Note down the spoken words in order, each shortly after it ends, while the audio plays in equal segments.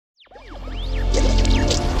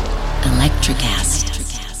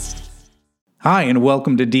LeaderCast. Hi, and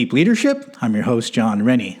welcome to Deep Leadership. I'm your host, John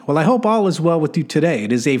Rennie. Well, I hope all is well with you today.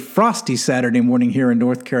 It is a frosty Saturday morning here in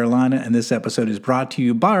North Carolina, and this episode is brought to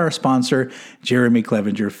you by our sponsor, Jeremy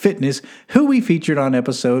Clevenger Fitness, who we featured on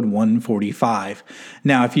episode 145.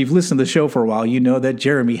 Now, if you've listened to the show for a while, you know that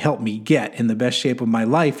Jeremy helped me get in the best shape of my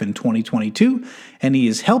life in 2022, and he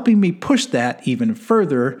is helping me push that even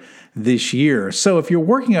further this year. So if you're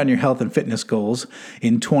working on your health and fitness goals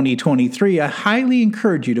in 2023, I highly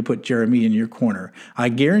encourage you to put Jeremy in your corner. I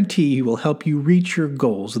guarantee he will help you reach your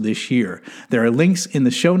goals this year. There are links in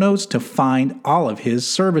the show notes to find all of his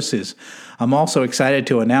services. I'm also excited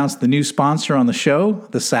to announce the new sponsor on the show,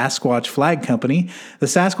 the Sasquatch Flag Company. The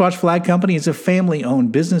Sasquatch Flag Company is a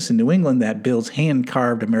family-owned business in New England that builds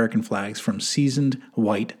hand-carved American flags from seasoned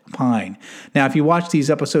white pine. Now, if you watch these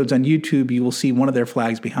episodes on YouTube, you will see one of their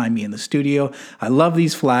flags behind me in the studio. I love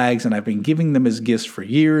these flags, and I've been giving them as gifts for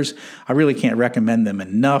years. I really can't recommend them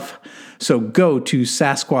enough. So go to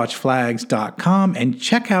SasquatchFlags.com and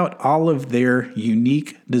check out all of their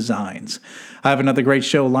unique designs. I have another great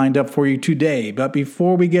show lined up for you today, but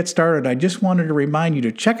before we get started, I just wanted to remind you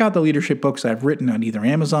to check out the leadership books I've written on either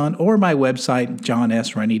Amazon or my website,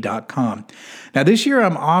 johnsrennie.com. Now, this year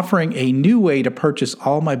I'm offering a new way to purchase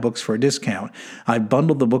all my books for a discount. I've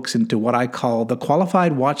bundled the books into what I call the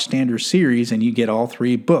Qualified Watchstander series, and you get all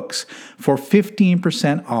 3 books for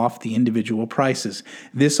 15% off the individual prices.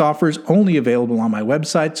 This offer is only available on my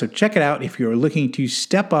website, so check it out if you're looking to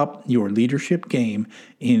step up your leadership game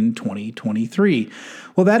in 2023.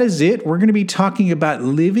 Well, that is it. We're going to be talking about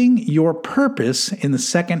living your purpose in the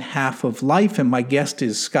second half of life, and my guest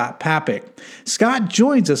is Scott Papek. Scott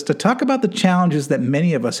joins us to talk about the challenges that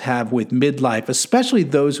many of us have with midlife, especially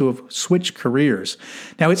those who have switched careers.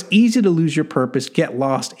 Now, it's easy to lose your purpose, get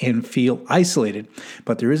lost, and feel isolated,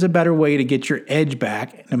 but there is a better way to get your edge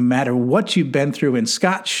back, no matter what you've been through, and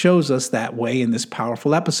Scott shows us that way in this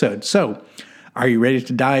powerful episode. So, are you ready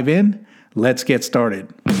to dive in? Let's get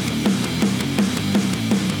started.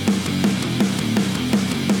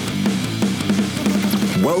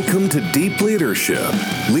 Welcome to Deep Leadership.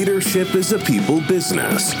 Leadership is a people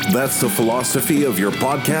business. That's the philosophy of your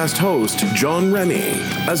podcast host, John Rennie.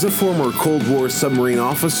 As a former Cold War submarine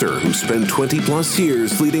officer who spent 20 plus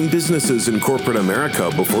years leading businesses in corporate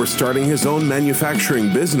America before starting his own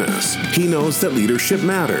manufacturing business, he knows that leadership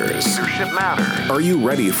matters. Are you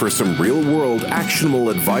ready for some real-world actionable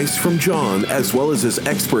advice from John as well as his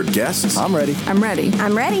expert guests? I'm ready.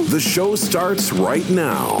 The show starts right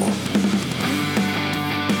now.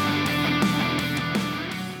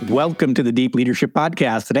 Welcome to the Deep Leadership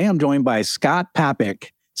Podcast. Today I'm joined by Scott Papek.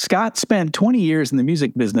 Scott spent 20 years in the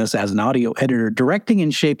music business as an audio editor, directing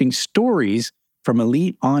and shaping stories from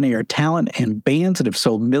elite on-air talent and bands that have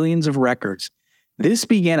sold millions of records. This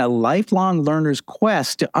began a lifelong learner's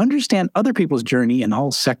quest to understand other people's journey in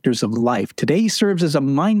all sectors of life. Today he serves as a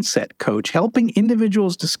mindset coach, helping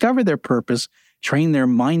individuals discover their purpose, train their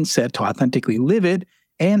mindset to authentically live it,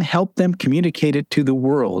 and help them communicate it to the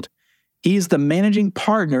world. He is the managing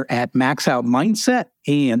partner at Max Out Mindset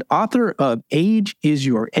and author of Age is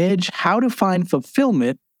Your Edge, How to Find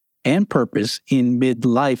Fulfillment and Purpose in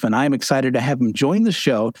Midlife. And I'm excited to have him join the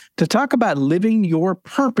show to talk about living your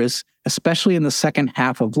purpose, especially in the second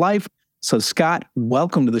half of life. So Scott,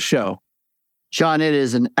 welcome to the show. John, it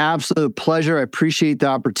is an absolute pleasure. I appreciate the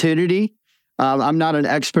opportunity. I'm not an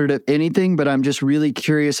expert at anything, but I'm just really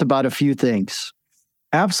curious about a few things.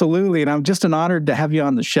 Absolutely. And I'm just honored to have you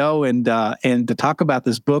on the show and to talk about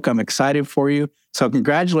this book. I'm excited for you. So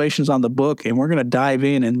congratulations on the book, and we're going to dive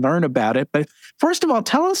in and learn about it. But first of all,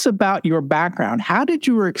 tell us about your background. How did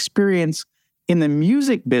your experience in the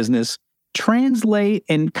music business translate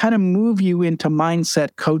and kind of move you into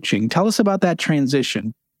mindset coaching? Tell us about that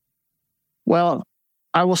transition. Well,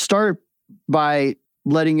 I will start by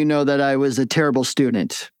letting you know that I was a terrible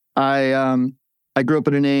student. I grew up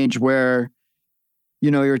at an age where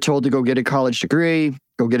you're told to go get a college degree,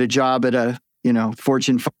 go get a job at a,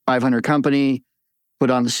 Fortune 500 company, put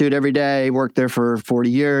on the suit every day, work there for 40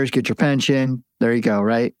 years, get your pension. There you go,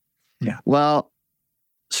 right? Yeah. Well,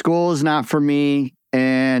 school is not for me.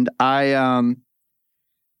 And I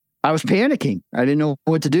was panicking. I didn't know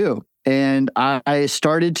what to do. And I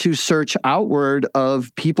started to search outward of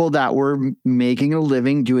people that were making a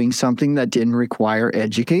living doing something that didn't require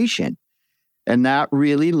education. And that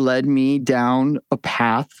really led me down a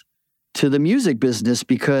path to the music business,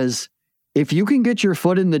 because if you can get your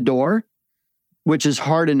foot in the door, which is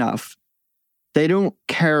hard enough, they don't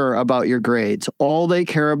care about your grades. All they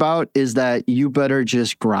care about is that you better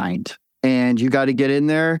just grind, and you got to get in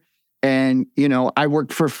there. And, I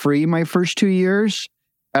worked for free my first 2 years,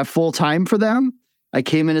 at full time for them. I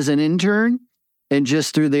came in as an intern, and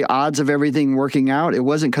just through the odds of everything working out, it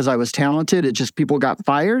wasn't because I was talented. It just people got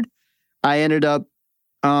fired. I ended up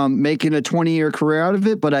making a 20-year career out of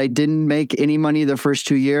it, but I didn't make any money the first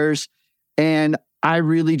 2 years. And I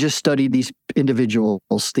really just studied these individuals,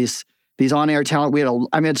 these on-air talent.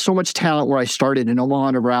 I had so much talent where I started in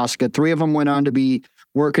Omaha, Nebraska. 3 of them went on to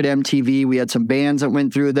work at MTV. We had some bands that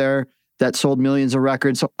went through there that sold millions of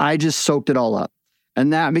records. So I just soaked it all up.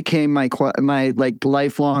 And that became my like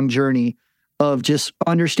lifelong journey of just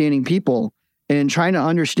understanding people and trying to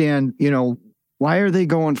understand, why are they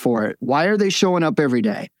going for it? Why are they showing up every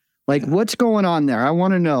day? Like, what's going on there? I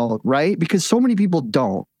want to know, right? Because so many people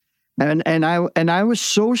don't. And I was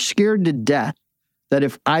so scared to death that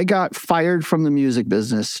if I got fired from the music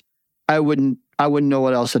business, I wouldn't know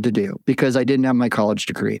what else to do because I didn't have my college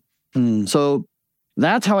degree. So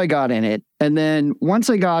that's how I got in it. And then once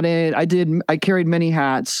I got in it, I carried many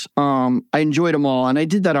hats. I enjoyed them all, and I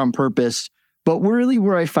did that on purpose. But really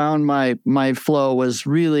where I found my flow was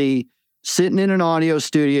really sitting in an audio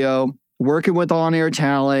studio, working with on-air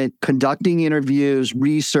talent, conducting interviews,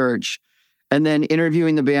 research, and then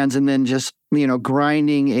interviewing the bands, and then just,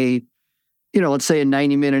 grinding let's say a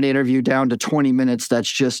 90-minute interview down to 20 minutes that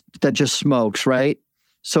just smokes, right?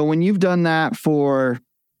 So when you've done that for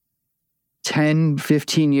 10,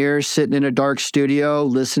 15 years, sitting in a dark studio,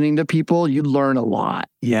 listening to people, you learn a lot.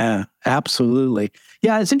 Yeah, absolutely.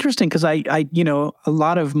 Yeah, it's interesting because I a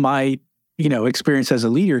lot of my, experience as a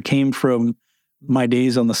leader came from my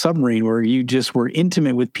days on the submarine where you just were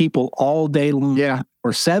intimate with people all day long. Yeah.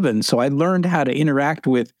 Or 7. So I learned how to interact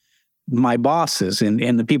with my bosses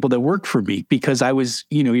and the people that worked for me because I was,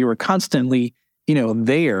 you were constantly,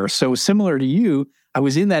 there. So similar to you, I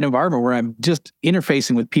was in that environment where I'm just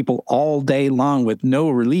interfacing with people all day long with no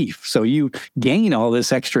relief. So you gain all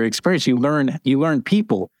this extra experience. You learn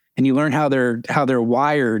people, and you learn how they're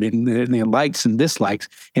wired and the likes and dislikes.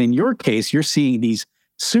 And in your case, you're seeing these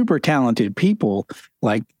super talented people,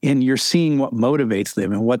 and you're seeing what motivates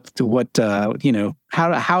them and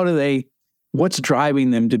what's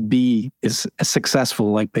driving them to be as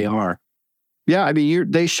successful like they are. Yeah, I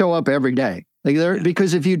mean, they show up every day.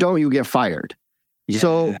 Because if you don't, you get fired. Yeah.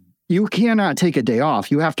 So you cannot take a day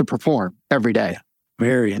off. You have to perform every day.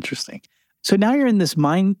 Very interesting. So now you're in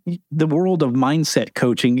the world of mindset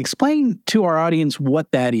coaching. Explain to our audience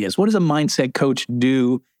what that is. What does a mindset coach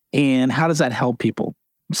do, and how does that help people?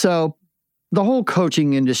 So the whole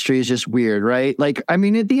coaching industry is just weird, right? At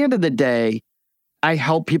the end of the day, I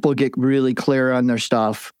help people get really clear on their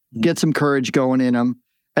stuff, get some courage going in them,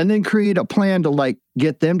 and then create a plan to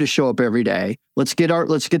get them to show up every day. Let's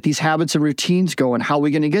get these habits and routines going. How are we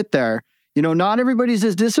going to get there? Not everybody's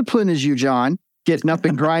as disciplined as you, John, getting up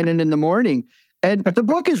and grinding in the morning. And the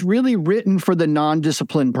book is really written for the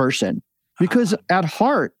non-disciplined person because at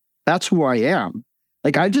heart, that's who I am.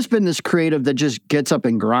 I've just been this creative that just gets up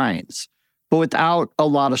and grinds, but without a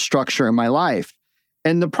lot of structure in my life.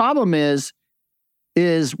 And the problem is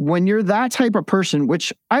when you're that type of person,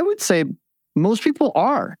 which I would say most people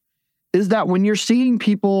are, is that when you're seeing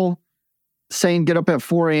people saying, get up at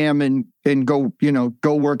 4 a.m. and go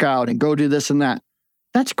work out and go do this and that,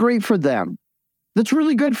 that's great for them. That's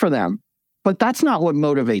really good for them. But that's not what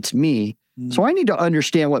motivates me. So I need to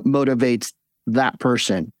understand what motivates that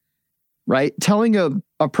person, right? Telling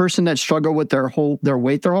a person that struggled with their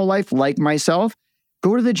weight their whole life, like myself,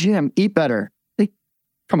 go to the gym, eat better.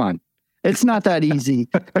 Come on. It's not that easy.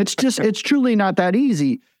 It's truly not that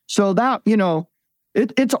easy. So that,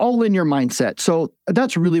 it's all in your mindset. So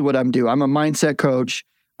that's really what I'm doing. I'm a mindset coach.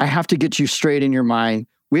 I have to get you straight in your mind.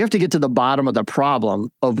 We have to get to the bottom of the problem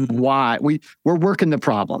of why we're working the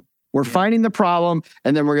problem. We're finding the problem,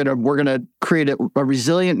 and then we're gonna create a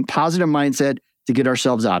resilient, positive mindset to get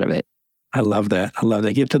ourselves out of it. I love that.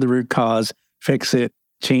 Get to the root cause, fix it,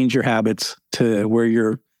 change your habits to where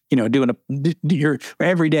you're,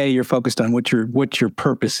 every day you're focused on what your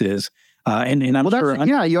purpose is. And I'm sure.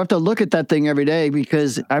 You have to look at that thing every day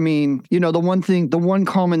because the one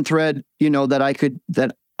common thread,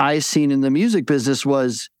 that I seen in the music business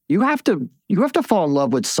was you have to fall in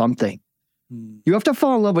love with something. You have to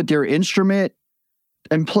fall in love with your instrument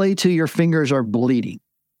and play till your fingers are bleeding.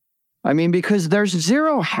 Because there's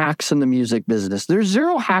zero hacks in the music business. There's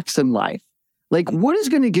zero hacks in life. What is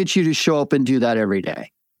going to get you to show up and do that every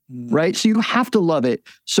day? Right? So you have to love it.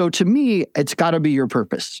 So to me, it's got to be your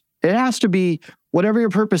purpose. It has to be whatever your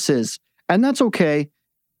purpose is. And that's okay.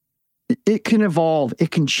 It can evolve.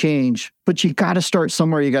 It can change. But you got to start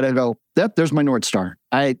somewhere. You got to go, there's my North Star.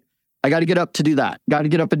 I got to get up to do that. Got to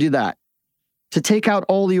get up and do that. To take out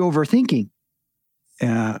all the overthinking.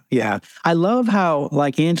 Yeah. I love how,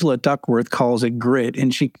 like, Angela Duckworth calls it grit.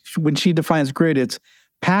 And when she defines grit, it's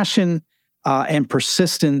passion and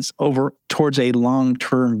persistence towards a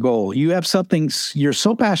long-term goal. You have something you're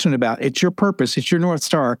so passionate about. It's your purpose. It's your North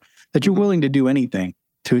Star that you're willing to do anything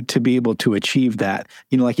to be able to achieve that.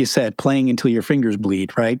 Like you said, playing until your fingers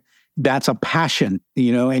bleed, right? That's a passion,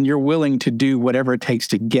 and you're willing to do whatever it takes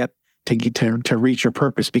to reach your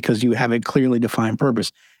purpose because you have a clearly defined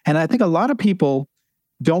purpose. And I think a lot of people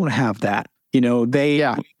don't have that. They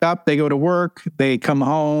wake up, they go to work, they come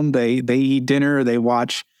home, they eat dinner, they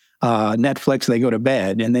watch Netflix, they go to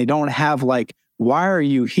bed, and they don't have why are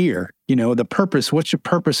you here? The purpose, what's your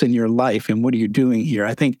purpose in your life and what are you doing here?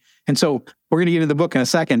 I think, and so we're going to get into the book in a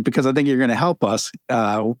second because I think you're going to help us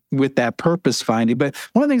with that purpose finding. But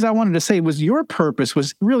one of the things I wanted to say was your purpose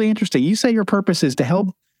was really interesting. You say your purpose is to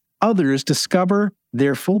help others discover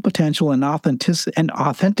their full potential and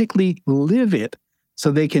authentically live it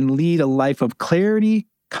so they can lead a life of clarity,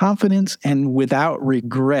 confidence, and without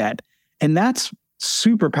regret. And that's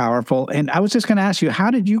super powerful. And I was just going to ask you,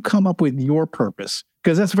 how did you come up with your purpose?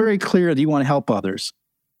 Because that's very clear that you want to help others.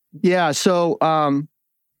 Yeah. So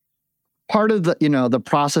part of the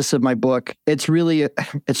process of my book, it's really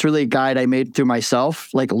a guide I made through myself,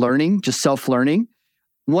 like learning, just self-learning.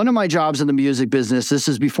 One of my jobs in the music business, this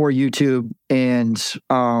is before YouTube and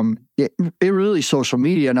it really social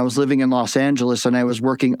media. And I was living in Los Angeles and I was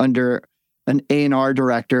working under an A&R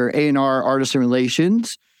director, A&R artist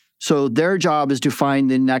relations. So their job is to find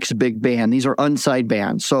the next big band. These are unsigned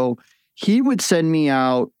bands. So he would send me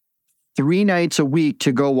out 3 nights a week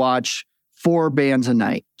to go watch 4 bands a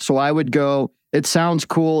night. So I would go, it sounds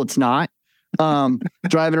cool. It's not.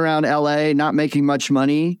 Driving around LA, not making much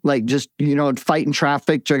money, just, fighting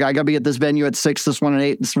traffic. I got to be at this venue at 6, this one at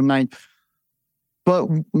 8, this one at 9. But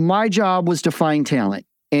my job was to find talent.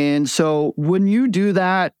 And so when you do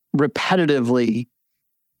that repetitively,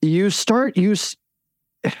 the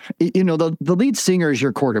lead singer is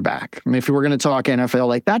your quarterback. I mean, if we were going to talk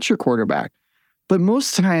NFL, that's your quarterback. But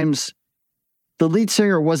most times the lead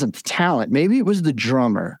singer wasn't the talent. Maybe it was the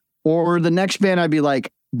drummer or the next band. I'd be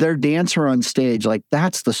like, their dancer on stage,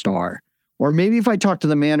 that's the star. Or maybe if I talk to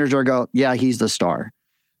the manager, I go, yeah, he's the star.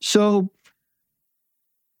 So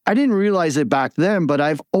I didn't realize it back then, but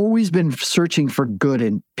I've always been searching for good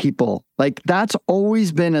in people. That's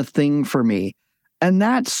always been a thing for me. And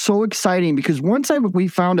that's so exciting because once we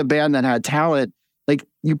found a band that had talent,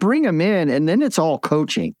 you bring them in and then it's all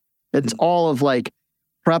coaching. It's all of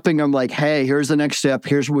prepping them hey, here's the next step.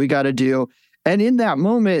 Here's what we got to do. And in that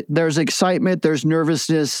moment, there's excitement, there's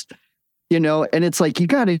nervousness, and it's you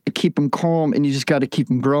got to keep them calm and you just got to keep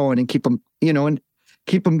them growing and keep them, and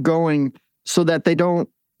keep them going so that they don't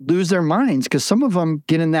lose their minds. Because some of them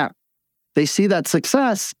get in that, they see that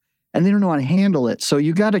success and they don't know how to handle it. So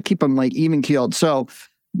you got to keep them even keeled. So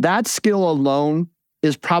that skill alone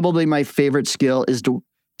is probably my favorite skill, is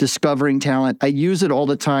discovering talent. I use it all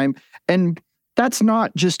the time. And that's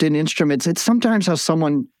not just in instruments. It's sometimes how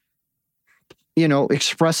someone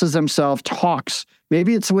expresses themselves, talks.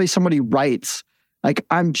 Maybe it's the way somebody writes.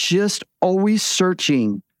 I'm just always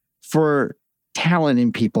searching for talent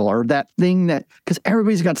in people or that thing because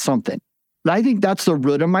everybody's got something. But I think that's the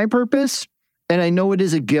root of my purpose. And I know it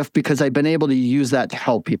is a gift because I've been able to use that to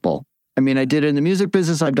help people. I mean, I did it in the music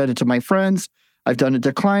business. I've done it to my friends. I've done it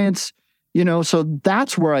to clients, so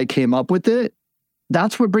that's where I came up with it.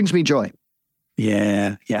 That's what brings me joy.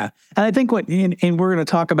 Yeah. And I think and we're going to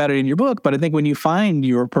talk about it in your book, but I think when you find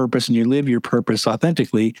your purpose and you live your purpose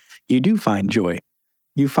authentically, you do find joy.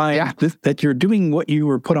 You find that you're doing what you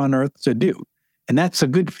were put on earth to do. And that's a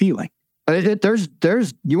good feeling.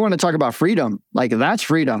 There's you want to talk about freedom. That's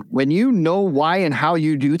freedom. When you know why and how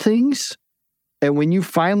you do things, and when you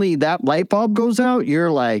finally, that light bulb goes out, you're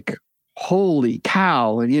like, holy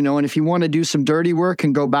cow. And, and if you want to do some dirty work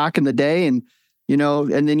and go back in the day and,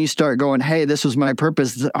 and then you start going, hey, this was my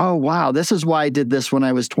purpose. Oh, wow. This is why I did this when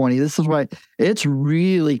I was 20. This is why. It's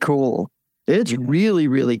really cool. It's really,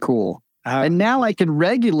 really cool. And now I can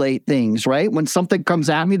regulate things, right? When something comes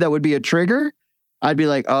at me that would be a trigger, I'd be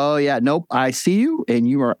like, oh, yeah, nope, I see you and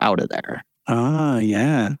you are out of there.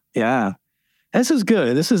 Yeah. This is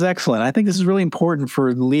good. This is excellent. I think this is really important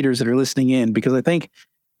for the leaders that are listening in because I think,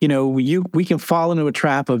 we can fall into a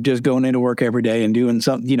trap of just going into work every day and doing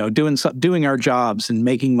something, doing our jobs and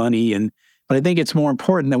making money. But I think it's more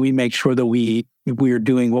important that we make sure that we are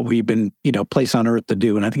doing what we've been, placed on earth to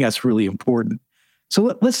do. And I think that's really important.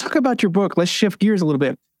 So let's talk about your book. Let's shift gears a little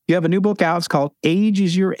bit. You have a new book out. It's called Age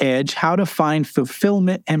is Your Edge, How to Find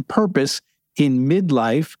Fulfillment and Purpose in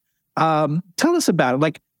Midlife. Tell us about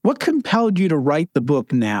it. What compelled you to write the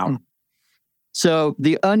book now? So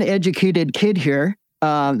the uneducated kid here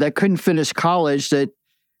that couldn't finish college, that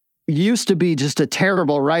used to be just a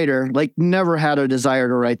terrible writer, like never had a desire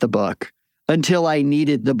to write the book until I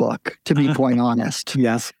needed the book, to be quite honest.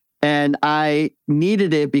 Yes. And I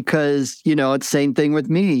needed it because, it's the same thing with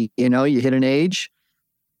me. You hit an age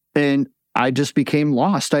and I just became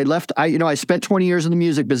lost. I spent 20 years in the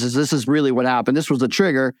music business. This is really what happened. This was the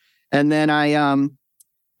trigger. And then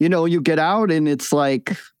you get out and it's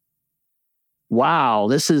like, wow,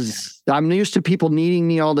 I'm used to people needing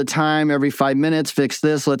me all the time, every 5 minutes, fix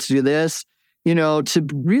this, let's do this, to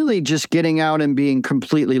really just getting out and being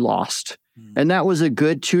completely lost. And that was a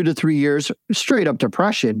good 2 to 3 years, straight up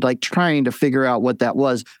depression, like trying to figure out what that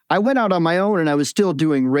was. I went out on my own and I was still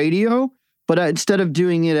doing radio, but instead of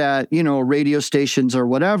doing it at, radio stations or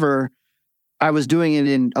whatever, I was doing it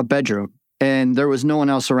in a bedroom and there was no one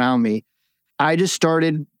else around me. I just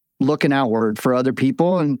started looking outward for other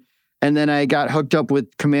people. And then I got hooked up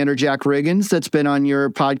with Commander Jack Riggins, that's been on your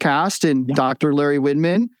podcast, and Dr. Larry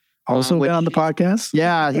Widman. Also been on the podcast?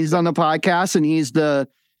 Yeah, he's on the podcast, and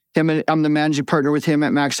I'm the managing partner with him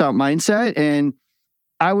at Max Out Mindset. And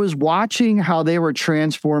I was watching how they were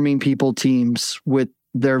transforming people teams with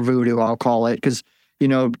their voodoo, I'll call it, because,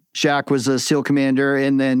 Jack was a SEAL commander,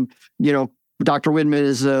 and then, Dr. Widman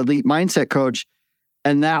is an elite mindset coach.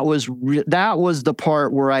 And that was the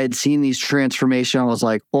part where I had seen these transformations. I was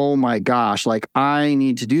like, oh my gosh, like I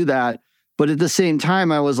need to do that. But at the same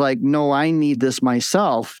time, I was like, no, I need this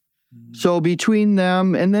myself. Mm-hmm. So between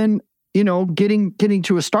them and then, getting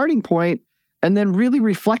to a starting point and then really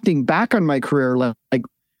reflecting back on my career, like,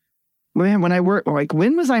 man, when I worked, like,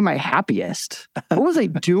 when was I my happiest? What was I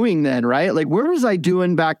doing then? Right? Like, where was I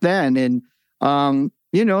doing back then? And,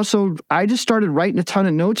 so I just started writing a ton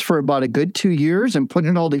of notes for about a good 2 years and putting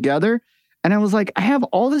it all together. And I was like, I have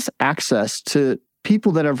all this access to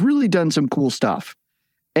people that have really done some cool stuff.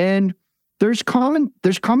 And there's common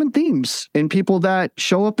themes in people that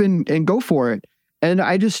show up and go for it. And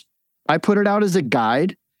I put it out as a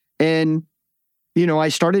guide. And, I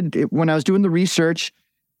started when I was doing the research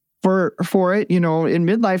for it, in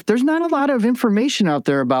midlife, there's not a lot of information out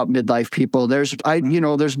there about midlife people. There's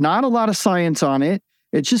not a lot of science on it.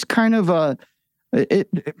 It's just kind of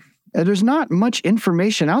there's not much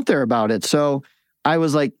information out there about it. So I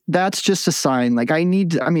was like, that's just a sign. Like I'm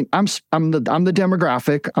the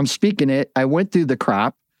demographic. I'm speaking it. I went through the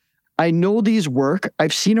crap. I know these work.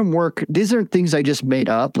 I've seen them work. These aren't things I just made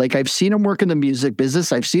up. Like I've seen them work in the music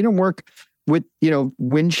business. I've seen them work with,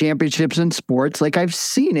 win championships in sports. Like I've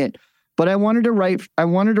seen it, but I wanted to write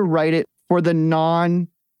it for the non-go-getter.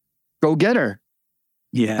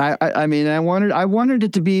 Yeah. I wanted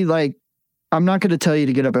it to be like, I'm not going to tell you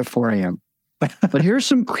to get up at 4 a.m. But here's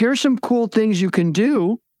some cool things you can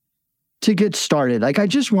do to get started. Like I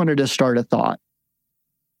just wanted to start a thought.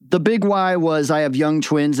 The big why was I have young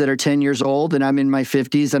twins that are 10 years old and I'm in my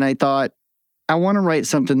 50s. And I thought, I want to write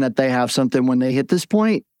something that they have something when they hit this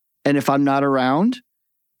point. And if I'm not around,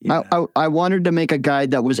 yeah. I wanted to make a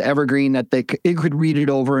guide that was evergreen, that it could read it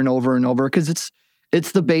over and over and over, because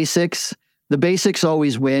it's the basics. The basics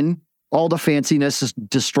always win. All the fanciness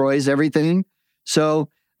destroys everything. So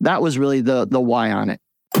that was really the why on it.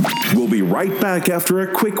 We'll be right back after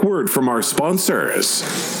a quick word from our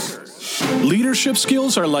sponsors. Leadership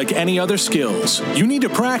skills are like any other skills. You need to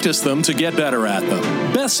practice them to get better at them.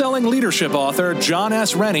 Best-selling leadership author John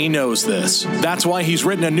S. Rennie knows this. That's why he's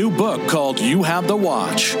written a new book called You Have the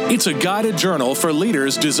Watch. It's a guided journal for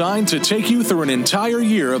leaders designed to take you through an entire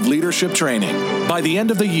year of leadership training. By the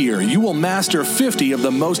end of the year, you will master 50 of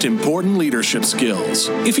the most important leadership skills.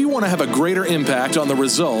 If you want to have a greater impact on the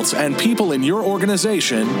results and people in your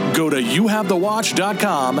organization, go to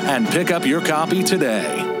youhavethewatch.com and pick up your copy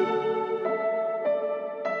today.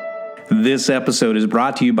 This episode is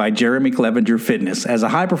brought to you by Jeremy Clevenger Fitness. As a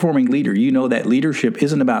high-performing leader, you know that leadership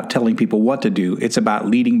isn't about telling people what to do. It's about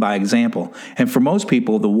leading by example. And for most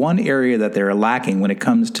people, the one area that they're lacking when it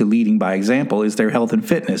comes to leading by example is their health and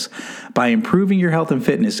fitness. By improving your health and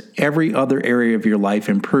fitness, every other area of your life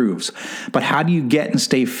improves. But how do you get and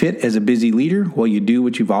stay fit as a busy leader? Well, you do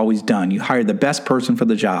what you've always done. You hire the best person for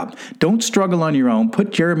the job. Don't struggle on your own.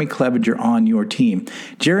 Put Jeremy Clevenger on your team.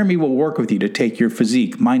 Jeremy will work with you to take your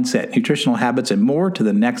physique, mindset, nutritional habits, and more to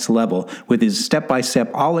the next level with his step-by-step,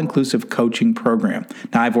 all-inclusive coaching program.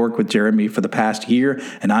 Now, I've worked with Jeremy for the past year,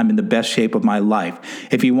 and I'm in the best shape of my life.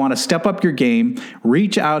 If you want to step up your game,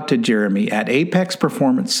 reach out to Jeremy at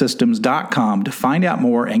apexperformancesystems.com to find out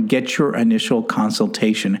more and get your initial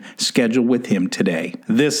consultation scheduled with him today.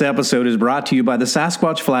 This episode is brought to you by the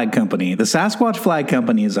Sasquatch Flag Company. The Sasquatch Flag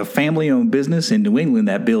Company is a family-owned business in New England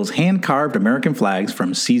that builds hand-carved American flags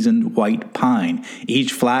from seasoned white pine.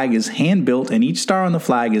 Each flag is hand-built and each star on the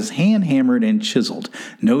flag is hand-hammered and chiseled.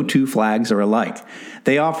 No two flags are alike.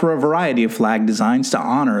 They offer a variety of flag designs to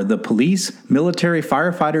honor the police, military,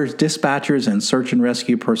 firefighters, dispatchers, and search and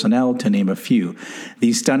rescue personnel, to name a few.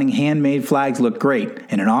 These stunning handmade flags look great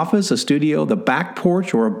in an office, a studio, the back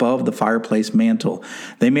porch, or above the fireplace mantle.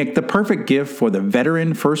 They make the perfect gift for the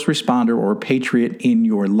veteran, first responder, or patriot in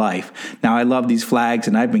your life. Now, I love these flags,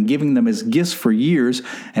 and I've been giving them as gifts for years,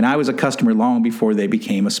 and I was a customer long before they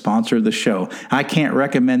became a sponsor of the show. I can't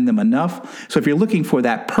recommend them enough. So if you're looking for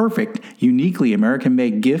that perfect, uniquely American-made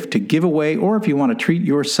gift to give away, or if you want to treat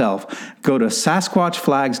yourself, go to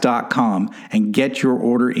SasquatchFlags.com and get your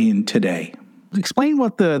order in today. Explain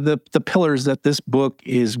what the pillars that this book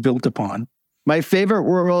is built upon. My favorite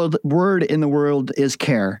word in the world is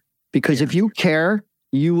care. Because if you care,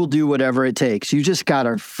 you will do whatever it takes. You just got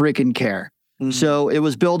to freaking care. Mm-hmm. So it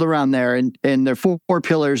was built around there. And the four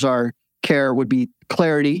pillars are care would be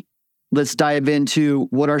clarity. Let's dive into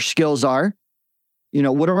what our skills are. You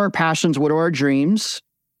know, what are our passions? What are our dreams?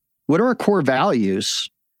 What are our core values?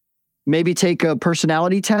 Maybe take a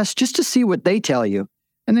personality test just to see what they tell you.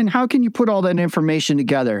 And then how can you put all that information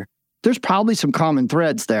together? There's probably some common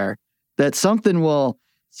threads there that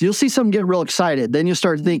you'll see something get real excited. Then you'll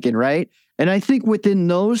start thinking, right? And I think within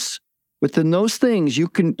those things, you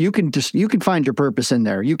can find your purpose in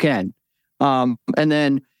there. You can. And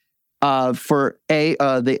then for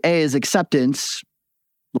the A is acceptance.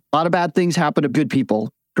 A lot of bad things happen to good people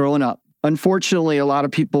growing up. Unfortunately, a lot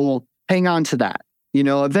of people hang on to that. You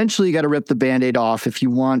know, eventually you got to rip the Band-Aid off if you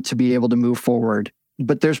want to be able to move forward.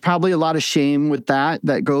 But there's probably a lot of shame with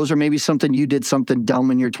that goes, or maybe you did something dumb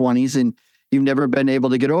in your 20s and you've never been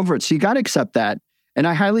able to get over it. So you got to accept that. And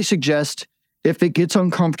I highly suggest if it gets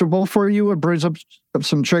uncomfortable for you or brings up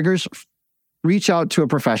some triggers, reach out to a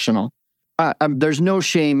professional. There's no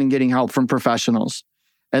shame in getting help from professionals.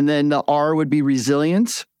 And then the R would be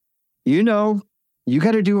resilience. You know, you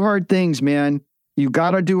got to do hard things, man. You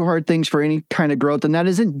got to do hard things for any kind of growth. And that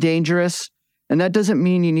isn't dangerous. And that doesn't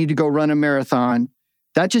mean you need to go run a marathon.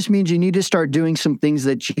 That just means you need to start doing some things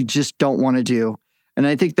that you just don't want to do. And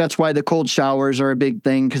I think that's why the cold showers are a big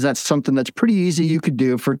thing, because that's something that's pretty easy you could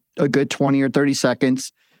do for a good 20 or 30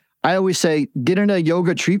 seconds. I always say, get in a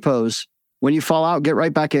yoga tree pose. When you fall out, get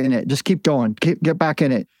right back in it. Just keep going. Get back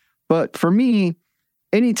in it. But for me,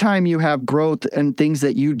 anytime you have growth and things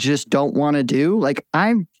that you just don't want to do, like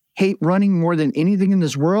I hate running more than anything in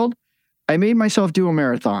this world. I made myself do a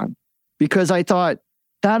marathon because I thought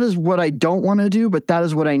that is what I don't want to do, but that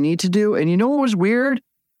is what I need to do. And you know what was weird?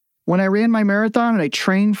 When I ran my marathon and I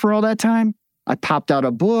trained for all that time, I popped out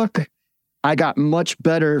a book. I got much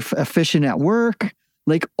better efficient at work.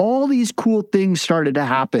 Like all these cool things started to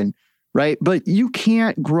happen, right? But you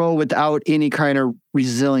can't grow without any kind of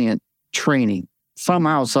resilient training.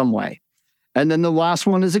 Somehow, some way. And then the last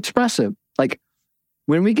one is expressive. Like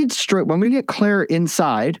when we get clear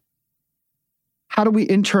inside, how do we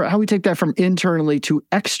take that from internally to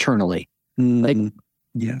externally? Like,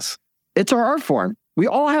 yes, it's our art form. We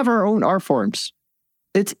all have our own art forms.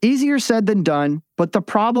 It's easier said than done. But the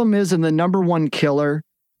problem is, and the number one killer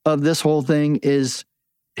of this whole thing is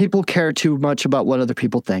people care too much about what other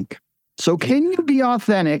people think. So can you be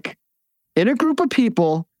authentic in a group of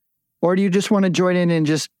people? Or do you just want to join in and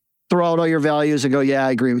just throw out all your values and go, yeah,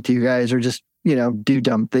 I agree with you guys, or just, you know, do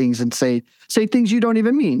dumb things and say things you don't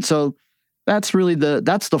even mean. So that's really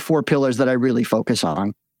that's the four pillars that I really focus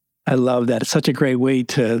on. I love that. It's such a great way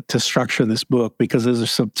to structure this book, because those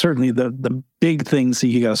are certainly the big things that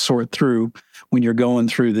you got to sort through when you're going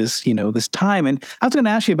through this, you know, this time. And I was going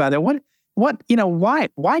to ask you about that. Why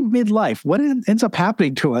midlife? What ends up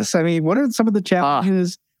happening to us? I mean, what are some of the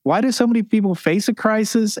challenges? Why do so many people face a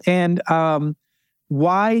crisis? And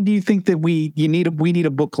why do you think that we need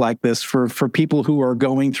a book like this for people who are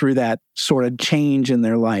going through that sort of change in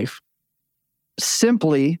their life?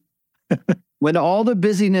 Simply, when all the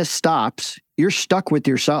busyness stops, you're stuck with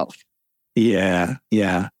yourself. Yeah.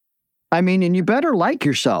 I mean, and you better like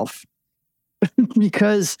yourself,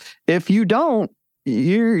 because if you don't,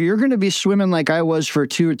 you're going to be swimming like I was for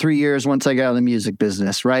 2 or 3 years once I got out of the music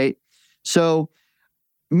business, right? So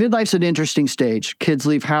midlife's an interesting stage. Kids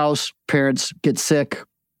leave house, parents get sick,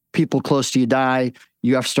 people close to you die,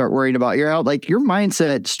 you have to start worrying about your health. Like, your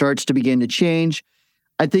mindset starts to begin to change.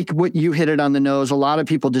 I think what you hit it on the nose. A lot of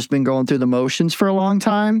people just been going through the motions for a long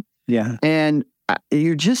time. Yeah. And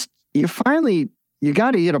you finally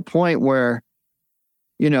got to get a point where,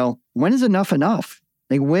 when is enough enough?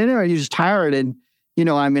 Like, when are you just tired? And,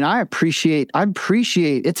 I appreciate,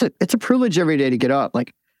 it's a privilege every day to get up.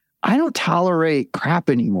 Like, I don't tolerate crap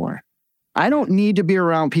anymore. I don't need to be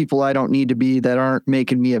around people I don't need to be that aren't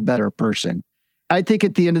making me a better person. I think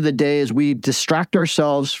at the end of the day is we distract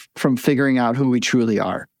ourselves from figuring out who we truly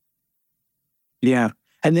are. Yeah.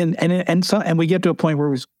 And then, and we get to a point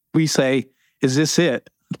where we say, is this it?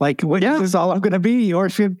 Like, is this all I'm going to be? Or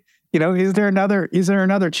is there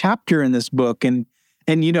another chapter in this book? And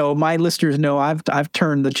my listeners know I've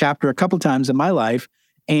turned the chapter a couple times in my life.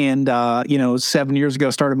 And, 7 years ago,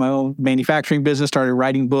 started my own manufacturing business, started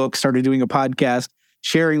writing books, started doing a podcast,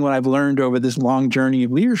 sharing what I've learned over this long journey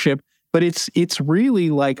of leadership. But it's really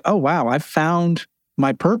like, oh, wow, I found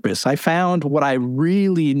my purpose. I found what I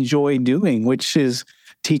really enjoy doing, which is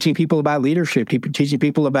teaching people about leadership, teaching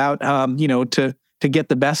people about, to get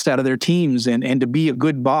the best out of their teams and to be a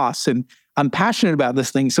good boss. And I'm passionate about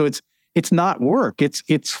this thing. So it's not work.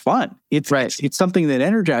 It's fun. It's something that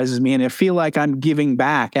energizes me. And I feel like I'm giving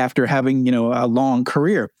back after having, a long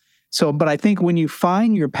career. So, but I think when you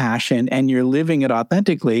find your passion and you're living it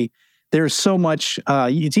authentically, there's so much,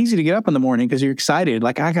 it's easy to get up in the morning because you're excited.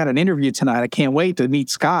 Like, I got an interview tonight. I can't wait to meet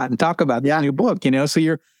Scott and talk about this new book,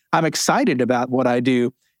 So I'm excited about what I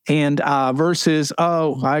do. And versus,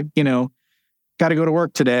 I got to go to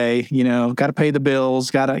work today, got to pay the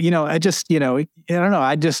bills, I don't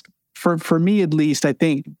know. For me, at least, I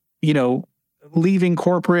think, leaving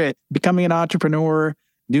corporate, becoming an entrepreneur,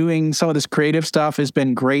 doing some of this creative stuff has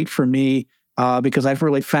been great for me because I've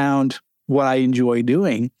really found what I enjoy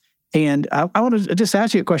doing. And I want to just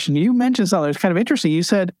ask you a question. You mentioned something that's kind of interesting. You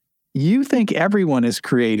said you think everyone is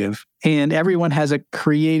creative and everyone has a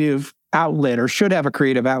creative outlet or should have a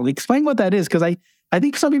creative outlet. Explain what that is, because I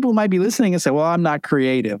think some people might be listening and say, well, I'm not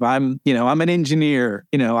creative. I'm an engineer.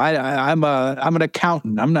 I'm an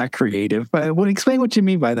accountant. I'm not creative. But explain what you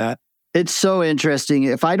mean by that. It's so interesting.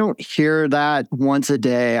 If I don't hear that once a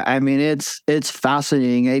day, it's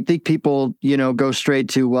fascinating. I think people, go straight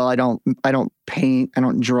to, well, I don't paint, I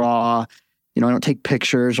don't draw, I don't take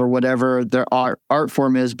pictures or whatever their art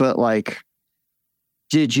form is. But like,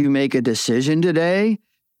 did you make a decision today?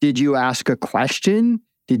 Did you ask a question?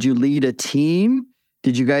 Did you lead a team?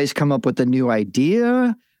 Did you guys come up with a new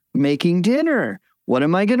idea? Making dinner. What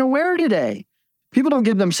am I going to wear today? People don't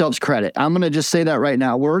give themselves credit. I'm going to just say that right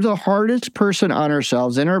now. We're the hardest person on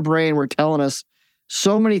ourselves. In our brain, we're telling us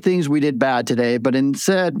so many things we did bad today, but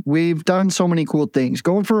instead, we've done so many cool things.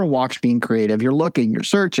 Going for a walk's being creative. You're looking, you're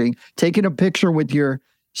searching, taking a picture with your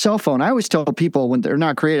cell phone. I always tell people when they're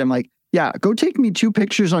not creative, I'm like, yeah, go take me 2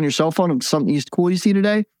 pictures on your cell phone of something cool you see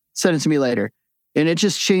today. Send it to me later. And it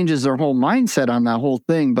just changes their whole mindset on that whole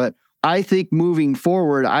thing. But I think moving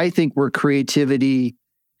forward, where creativity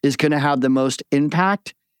is going to have the most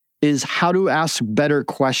impact is how to ask better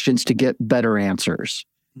questions to get better answers.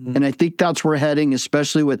 Mm-hmm. And I think that's where we're heading,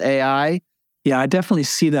 especially with AI. Yeah, I definitely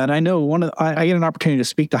see that. I know I get an opportunity to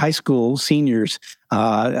speak to high school seniors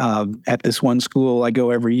at this one school I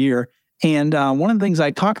go every year. And one of the things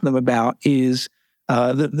I talk to them about is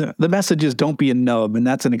the message is don't be a nub. And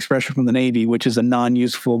that's an expression from the Navy, which is a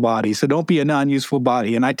non-useful body. So don't be a non-useful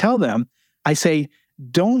body. And I tell them, I say,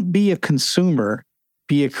 don't be a consumer,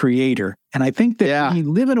 be a creator. And I think that we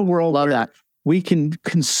live in a world where we can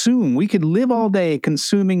consume. We could live all day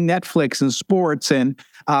consuming Netflix and sports and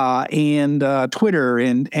Twitter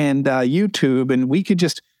and YouTube. And we could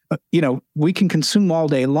just, we can consume all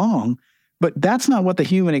day long. But that's not what the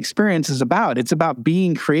human experience is about. It's about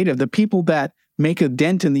being creative. The people that make a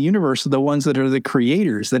dent in the universe are the ones that are the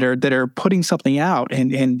creators, that are putting something out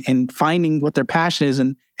and finding what their passion is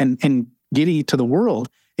and getting it to the world.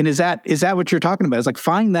 And is that what you're talking about? It's like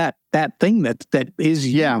find that thing that is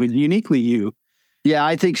uniquely you. Yeah,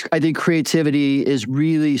 I think creativity is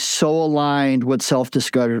really so aligned with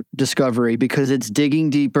self-discovery because it's digging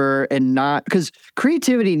deeper and not because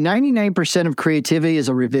creativity, 99% of creativity is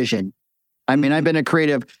a revision. I mean, I've been a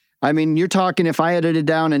creative. I mean, you're talking if I edited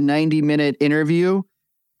down a 90-minute interview,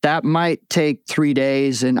 that might take 3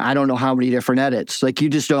 days and I don't know how many different edits. Like you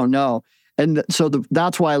just don't know. And so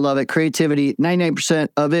that's why I love it. Creativity, 99%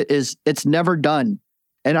 of it is it's never done.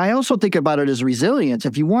 And I also think about it as resilience.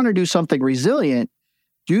 If you want to do something resilient,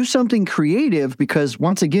 do something creative because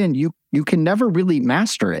once again, you can never really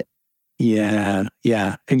master it. Yeah,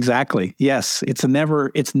 exactly. Yes, it's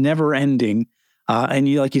never ending. And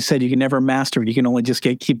you, like you said, you can never master it. You can only just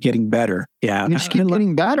keep getting better. Yeah. You just keep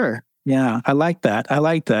getting better. Yeah. I like that.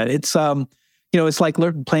 It's, it's like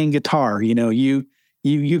playing guitar. You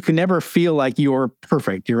can never feel like you're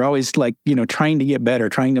perfect. You're always like, trying to get better,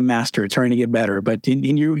 trying to master it, trying to get better. But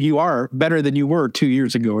you are better than you were 2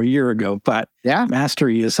 years ago or a year ago. But yeah,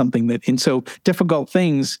 mastery is something and so difficult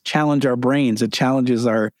things challenge our brains. It challenges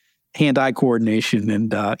our hand-eye coordination. And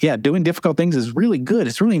doing difficult things is really good.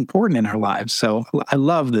 It's really important in our lives. So I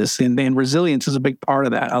love this. And resilience is a big part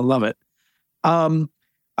of that. I love it.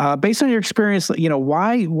 Based on your experience,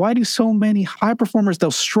 why do so many high performers,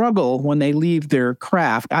 they'll struggle when they leave their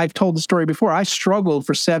craft? I've told the story before. I struggled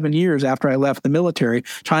for 7 years after I left the military,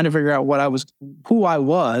 trying to figure out who I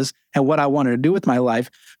was and what I wanted to do with my life.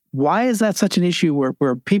 Why is that such an issue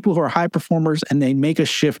where people who are high performers and they make a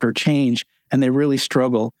shift or change and they really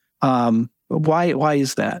struggle? Why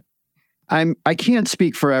is that? I can't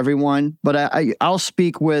speak for everyone, but I'll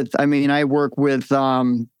speak with, I work with,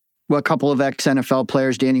 a couple of ex-NFL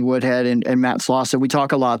players, Danny Woodhead and Matt Slauson. We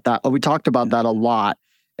talked about that a lot.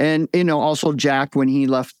 And, also Jack, when he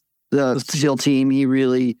left the SEAL team, he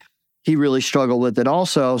really struggled with it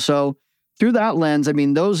also. So through that lens,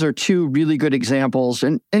 those are two really good examples.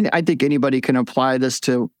 And I think anybody can apply this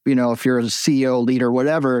to, if you're a CEO, leader,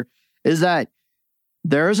 whatever, is that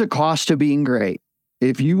there is a cost to being great.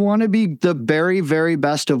 If you want to be the very, very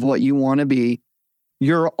best of what you want to be,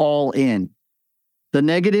 you're all in. The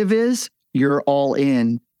negative is you're all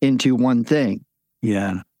into one thing.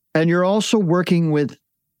 Yeah. And you're also working with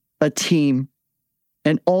a team,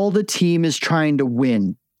 and all the team is trying to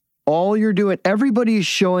win. All you're doing, everybody's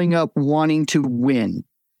showing up wanting to win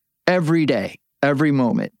every day, every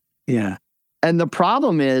moment. Yeah. And the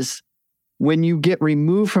problem is when you get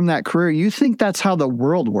removed from that career, you think that's how the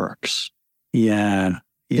world works. Yeah.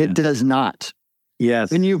 It does not.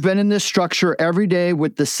 Yes. And you've been in this structure every day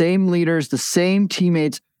with the same leaders, the same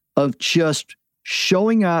teammates of just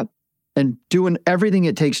showing up and doing everything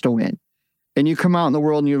it takes to win. And you come out in the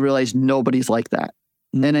world and you realize nobody's like that.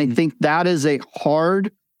 Mm-hmm. And I think that is a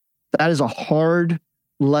hard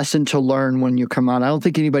lesson to learn when you come out. I don't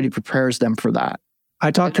think anybody prepares them for that.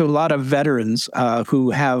 I talk to a lot of veterans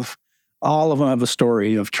who all of them have a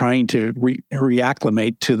story of trying to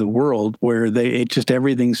reacclimate to the world where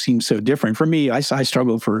everything seems so different. For me, I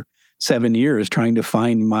struggled for 7 years trying to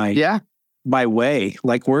find my way.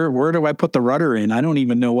 Like, where do I put the rudder in? I don't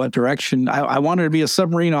even know what direction. I wanted to be a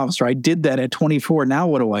submarine officer. I did that at 24. Now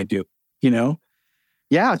what do I do?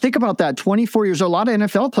 Yeah, think about that. 24 years. A lot of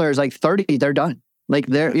NFL players, like 30, they're done. Like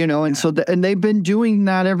they're, and so and they've been doing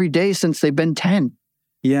that every day since they've been 10.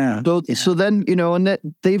 Yeah. So then, and that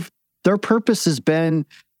their purpose has been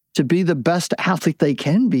to be the best athlete they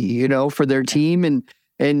can be, for their team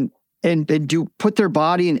and do put their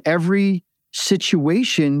body in every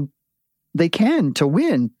situation they can to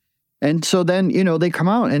win. And so then, they come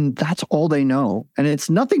out and that's all they know. And it's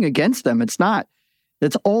nothing against them. It's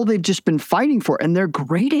all they've just been fighting for. And they're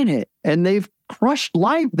great in it. And they've crushed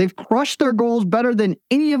life. They've crushed their goals better than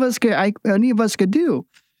any of us could do.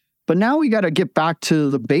 But now we got to get back to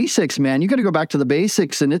the basics, man. You got to go back to the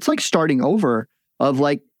basics, and it's like starting over.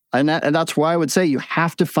 And that's why I would say you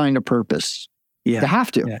have to find a purpose. Yeah, you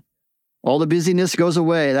have to. Yeah. All the busyness goes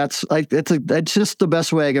away. That's just the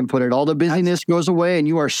best way I can put it. All the busyness goes away, and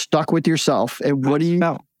you are stuck with yourself. And what do you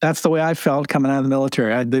know? That's the way I felt coming out of the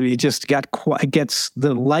military. It just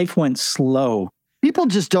the life went slow. People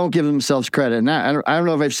just don't give themselves credit. And I don't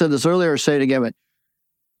know if I've said this earlier or say it again, but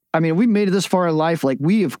we made it this far in life. Like,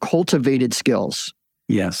 we have cultivated skills.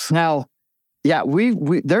 Yes. Now, yeah,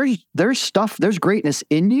 there's stuff, there's greatness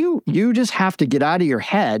in you. You just have to get out of your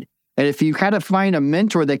head. And if you kind of find a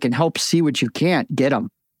mentor that can help see what you can't, get them.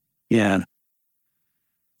 Yeah.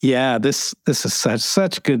 Yeah. This is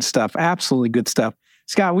such good stuff. Absolutely good stuff.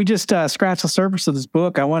 Scott, we just scratched the surface of this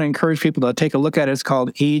book. I want to encourage people to take a look at it. It's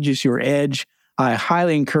called Age is Your Edge. I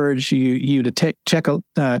highly encourage you to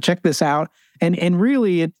check this out. And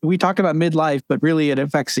really, we talk about midlife, but really it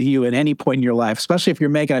affects you at any point in your life, especially if you're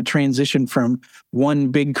making a transition from one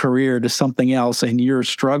big career to something else and you're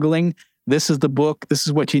struggling. This is the book. This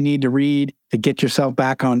is what you need to read to get yourself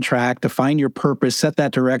back on track, to find your purpose, set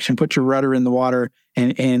that direction, put your rudder in the water.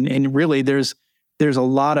 And really, there's a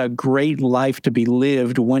lot of great life to be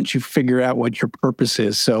lived once you figure out what your purpose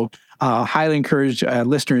is. So highly encourage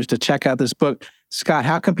listeners to check out this book. Scott,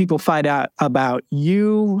 how can people find out about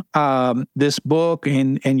you, this book,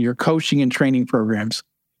 and your coaching and training programs?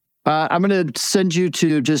 I'm going to send you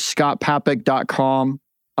to just scottpapik.com.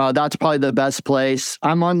 That's probably the best place.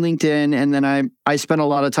 I'm on LinkedIn, and then I spend a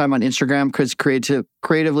lot of time on Instagram because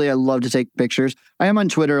creatively I love to take pictures. I am on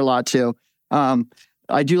Twitter a lot too.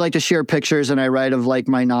 I do like to share pictures, and I write of like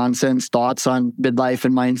my nonsense thoughts on midlife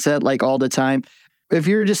and mindset like all the time. If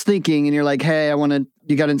you're just thinking and you're like, hey,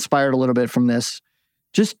 you got inspired a little bit from this,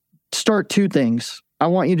 just start 2 things. I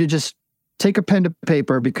want you to just take a pen to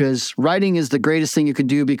paper, because writing is the greatest thing you can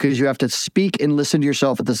do, because you have to speak and listen to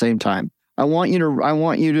yourself at the same time. I want you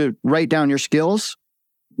to write down your skills,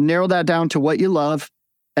 narrow that down to what you love,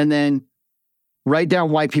 and then write down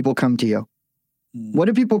why people come to you. What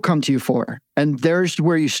do people come to you for? And there's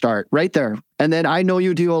where you start, right there. And then I know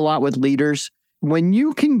you do a lot with leaders. When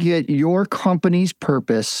you can get your company's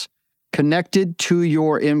purpose connected to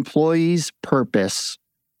your employees' purpose,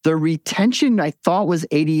 the retention I thought was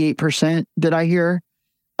 88%. Did I hear?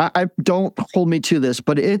 I don't hold me to this,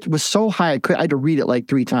 but it was so high. I had to read it like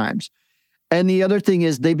 3 times. And the other thing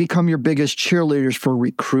is they become your biggest cheerleaders for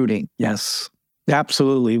recruiting. Yes,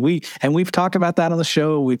 absolutely. We've talked about that on the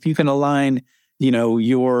show. If you can align,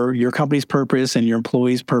 your company's purpose and your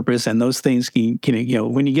employees' purpose, and those things can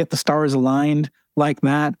when you get the stars aligned like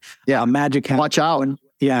that, magic happens. Watch out.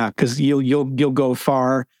 Yeah, because you'll go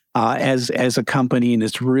far as a company, and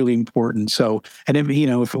it's really important. So, and if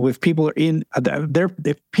people are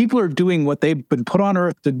if people are doing what they've been put on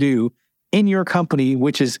earth to do in your company,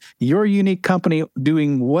 which is your unique company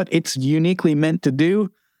doing what it's uniquely meant to do,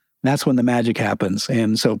 that's when the magic happens.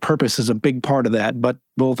 And so purpose is a big part of that, but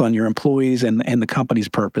both on your employees and the company's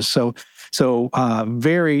purpose. So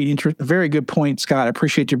very good point, Scott. I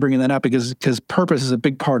appreciate you bringing that up, because purpose is a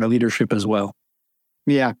big part of leadership as well.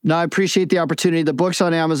 Yeah, no, I appreciate the opportunity. The book's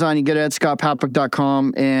on Amazon. You get it at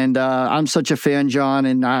scottpatrick.com. And I'm such a fan, John.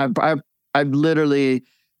 And I've literally,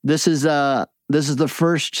 this is the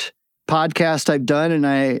first podcast I've done, and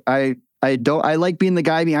I like being the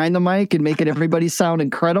guy behind the mic and making everybody sound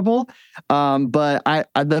incredible. But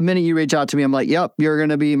the minute you reach out to me, I'm like, yep, you're going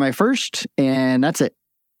to be my first, and that's it.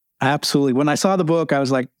 Absolutely. When I saw the book, I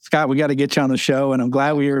was like, Scott, we got to get you on the show, and I'm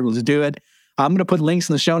glad we were able to do it. I'm going to put links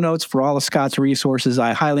in the show notes for all of Scott's resources.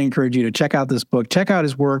 I highly encourage you to check out this book, check out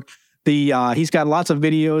his work. He's got lots of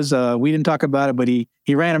videos. We didn't talk about it, but he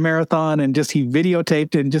ran a marathon, and he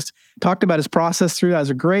videotaped it and just talked about his process through. That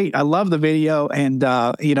was great. I love the video, and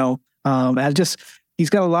he's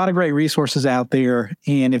got a lot of great resources out there.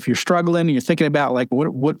 And if you're struggling and you're thinking about like,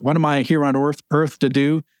 what am I here on earth to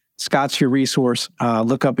do? Scott's your resource.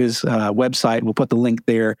 Look up his website. We'll put the link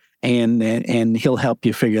there, and he'll help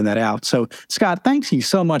you figure that out. So, Scott, thanks you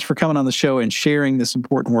so much for coming on the show and sharing this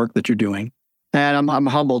important work that you're doing. And I'm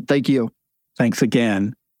humbled. Thank you. Thanks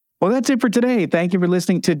again. Well, that's it for today. Thank you for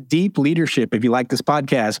listening to Deep Leadership. If you like this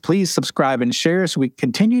podcast, please subscribe and share so we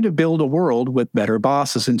continue to build a world with better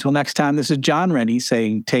bosses. Until next time, this is John Rennie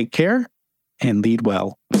saying take care and lead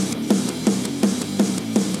well.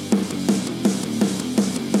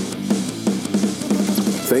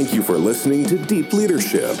 Thank you for listening to Deep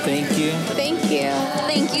Leadership. Thank you. Thank you.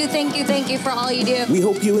 Thank you, thank you, thank you for all you do. We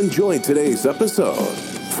hope you enjoyed today's episode.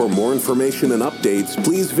 For more information and updates,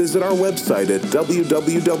 please visit our website at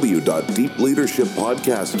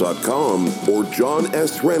www.deepleadershippodcast.com or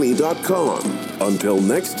johnsrennie.com. Until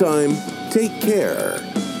next time, take care.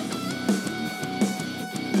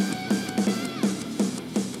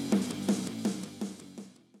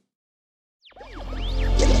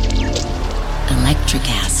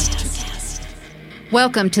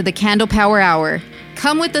 Welcome to the Candle Power Hour.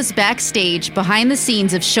 Come with us backstage behind the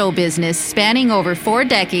scenes of show business spanning over 4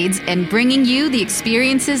 decades and bringing you the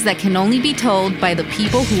experiences that can only be told by the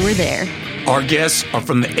people who were there. Our guests are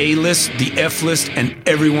from the A-list, the F-list, and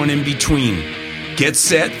everyone in between. Get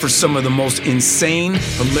set for some of the most insane,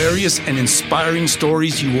 hilarious, and inspiring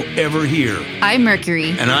stories you will ever hear. I'm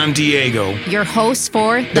Mercury. And I'm Diego. Your hosts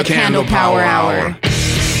for the Candle Power Hour.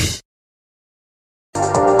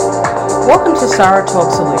 Welcome to Sarah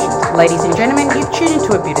Talk Solutions. Ladies and gentlemen, you've tuned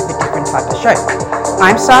into a bit of a different type of show.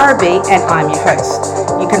 I'm Sarah B and I'm your host.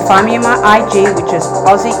 You can find me on my IG, which is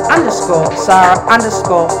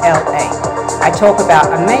Aussie_Sarah_LA. I talk about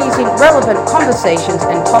amazing, relevant conversations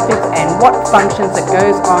and topics and what functions that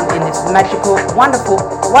goes on in this magical, wonderful,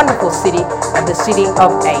 wonderful city of the City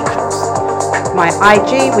of Angels. My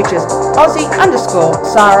IG, which is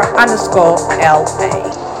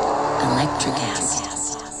Aussie_Sarah_LA.